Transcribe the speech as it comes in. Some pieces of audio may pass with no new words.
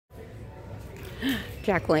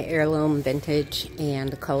Jacqueline Heirloom Vintage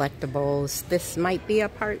and Collectibles. This might be a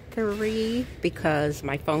part 3 because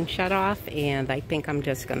my phone shut off, and I think I'm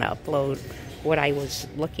just going to upload what I was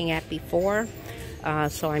looking at before.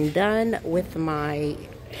 So I'm done with my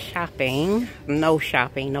shopping. No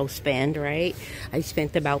shopping, no spend, right? I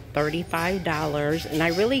spent about $35, and I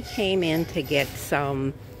really came in to get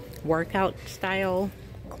some workout style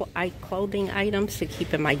clothing items to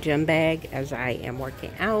keep in my gym bag as I am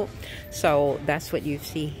working out. So that's what you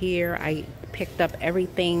see here. I picked up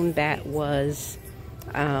everything that was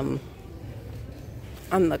on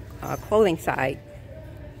the clothing side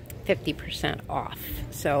 50% off.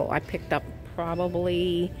 So I picked up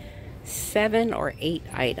probably 7 or 8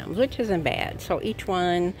 items, which isn't bad. So each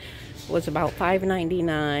one was about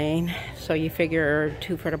 $5.99. So you figure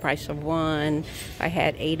 2 for the price of 1. I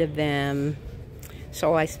had 8 of them.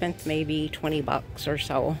 So I spent maybe 20 bucks or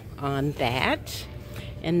so on that.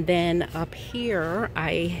 And then up here,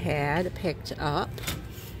 I had picked up,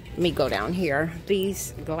 let me go down here,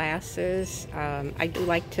 these glasses. I do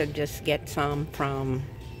like to just get some from,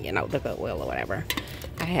 you know, the Goodwill or whatever.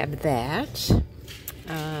 I have that.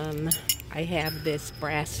 I have this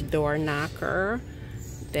brass door knocker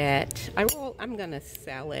that I'm gonna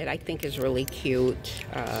sell it. I think is really cute.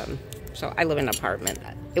 So I live in an apartment.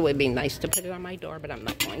 It would be nice to put it on my door, but I'm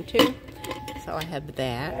not going to. So I have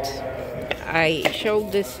that. I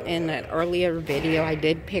showed this in an earlier video. I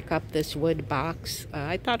did pick up this wood box.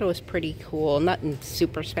 I thought it was pretty cool. Nothing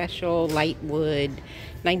super special. Light wood.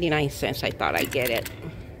 99 cents. I thought I'd get it.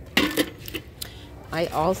 I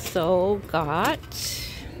also got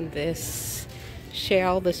this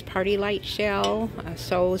shell, this party light shell.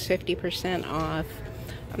 So it was 50% off.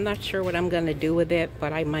 I'm not sure what I'm going to do with it,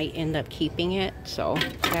 but I might end up keeping it. So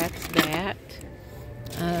that's that.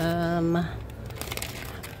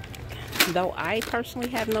 Though I personally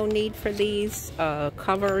have no need for these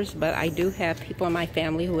covers, but I do have people in my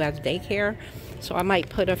family who have daycare. So I might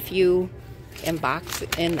put a few in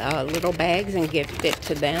little bags and gift it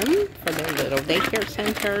to them for their little daycare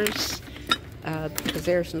centers. Because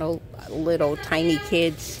there's no little tiny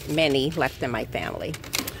kids, many left in my family.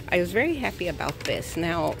 I was very happy about this.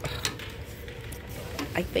 Now,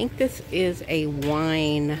 I think this is a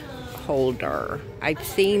wine holder. I've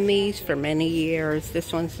seen these for many years.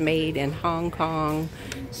 This one's made in Hong Kong,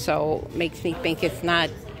 so makes me think it's not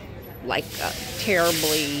like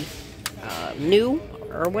terribly new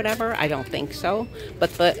or whatever. I don't think so.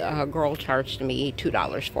 But the girl charged me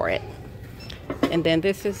 $2 for it. And then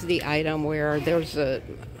this is the item where there's a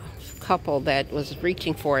couple that was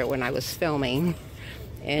reaching for it when I was filming,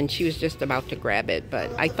 and she was just about to grab it,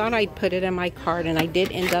 but I thought I'd put it in my cart, and I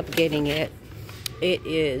did end up getting it. It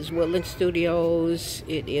is Woodland Studios.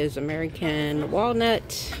 It is American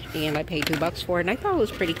walnut, and I paid $2 for it, and I thought it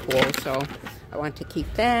was pretty cool, so I want to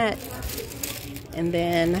keep that. And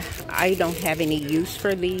then I don't have any use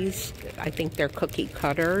for these. I think they're cookie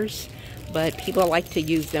cutters, but people like to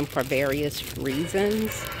use them for various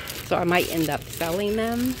reasons, so I might end up selling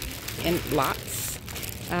them in lots.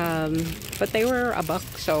 But they were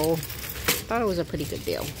 $1, so I thought it was a pretty good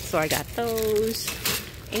deal. So I got those,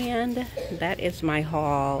 and that is my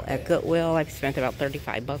haul at Goodwill. I've spent about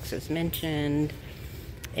 35 bucks as mentioned.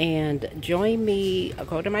 And join me,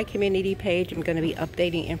 go to my community page. I'm going to be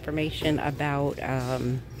updating information about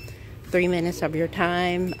 3 minutes of your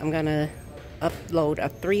time. I'm going to upload a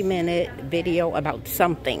 3-minute video about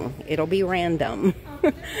something. It'll be random.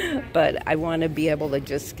 But I want to be able to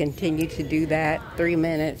just continue to do that. 3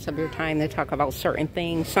 minutes of your time to talk about certain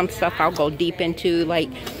things. Some stuff I'll go deep into, like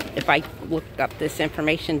if I looked up this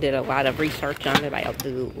information, did a lot of research on it, I'll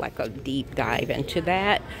do like a deep dive into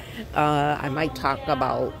that. I might talk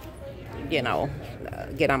about, you know,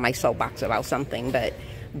 get on my soapbox about something,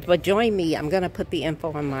 but join me. I'm going to put the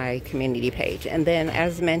info on my community page. And then,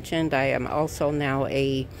 as mentioned, I am also now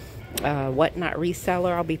a Whatnot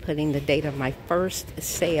reseller. I'll be putting the date of my first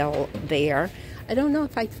sale there. I don't know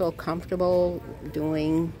if I feel comfortable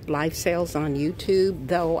doing live sales on YouTube,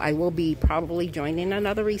 though I will be probably joining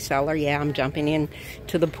another reseller. Yeah, I'm jumping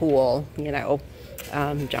into the pool, you know,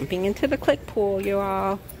 jumping into the click pool, you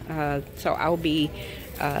all. So I'll be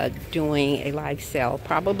doing a live sale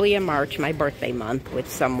probably in March, my birthday month, with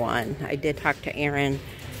someone. I did talk to Aaron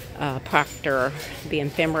Proctor, the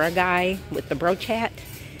ephemera guy with the bro chat,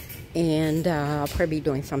 and I'll probably be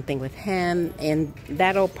doing something with him, and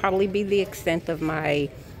that'll probably be the extent of my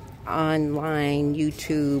online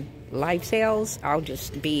YouTube live sales. I'll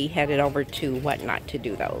just be headed over to Whatnot to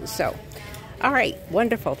do those. So, all right,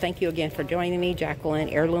 wonderful. Thank you again for joining me, Jacqueline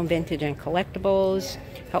Heirloom Vintage and Collectibles.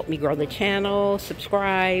 Help me grow the channel,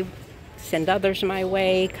 subscribe, send others my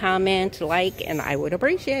way, comment, like, and I would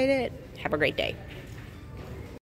appreciate it. Have a great day.